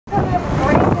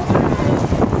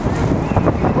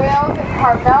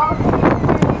cartels. You can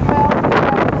do these whales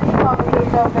as long as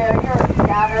there's no barrier or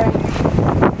scattering.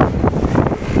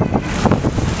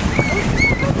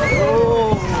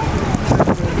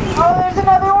 Oh, there's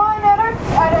another one at our 10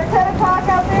 o'clock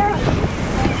out there.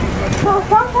 So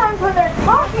sometimes when they're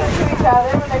talking to each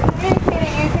other, when they're communicating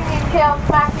using these tails,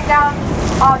 smacking down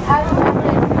as a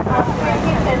method of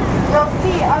communication, you'll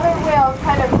see other whales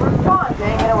kind of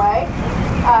responding in a way.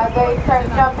 They start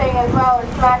jumping as well or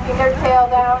smacking their tail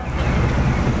down.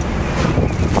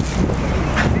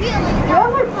 The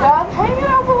other just hanging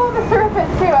out below the surface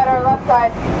too at our left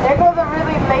side. There goes a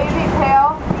really lazy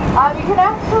tail. You can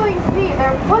actually see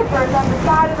their flippers on the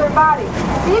side of their body.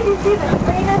 See if you see the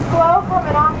greenish glow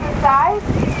coming off the side?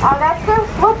 That's their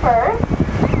flippers.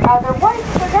 They're white,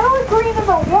 they're generally green in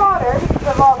the water because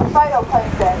of all the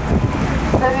phytoplankton.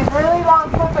 So these really long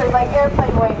flippers, like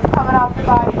airplane wings, coming off the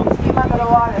body to keep under the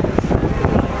water.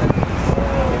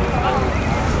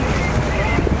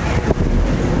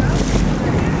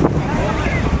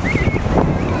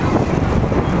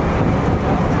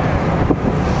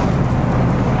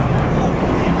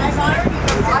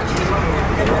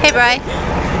 Hey, Bri.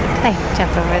 Hey,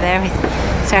 jump over there.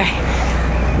 Sorry.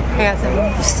 We got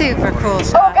some super cool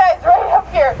shots. Oh, guys, right up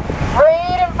here.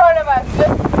 Right in front of us.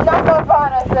 Just jump up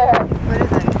on us there. What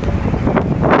is it?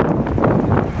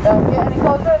 Don't get any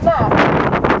closer than that.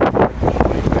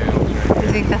 Do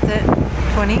you think that's it?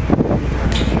 20?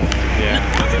 Yeah.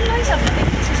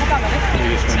 You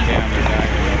just went down their back.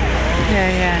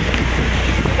 Yeah.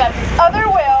 We got this other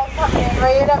whale coming in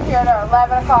right up here at our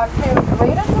 11 o'clock too.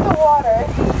 Right into the water.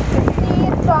 You can see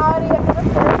its body up to the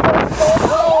surface.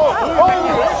 Oh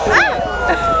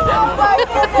my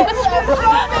goodness! I'm so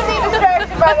busy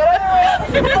distracted by that other whale.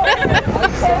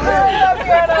 It's right up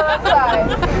here on our left side.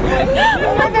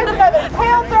 And then there's another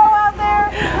tail throw out there.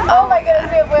 Oh my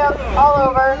goodness, we have whales all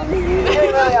over.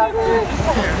 Really awesome.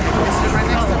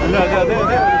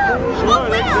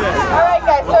 Alright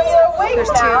guys, so you're awake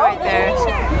There's now. two right there.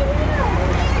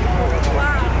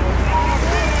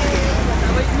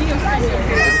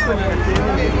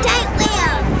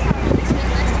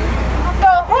 So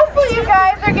hopefully you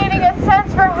guys are getting a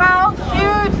sense for how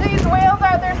huge these whales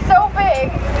are. They're so big.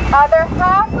 They're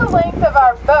half the length of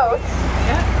our boats.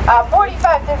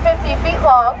 45 to 50 feet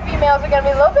long. Females are going to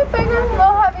be a little bit bigger, a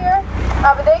little heavier,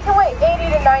 but they can weigh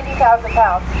 80 to 90,000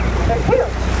 pounds. They're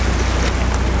huge.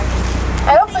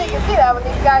 And hopefully you can see that when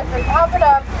these guys are popping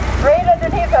up right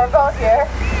underneath our boat here.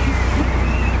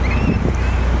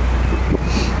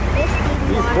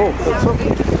 Oh, that's so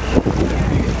cool.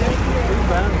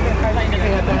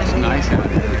 It's nice out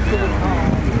here.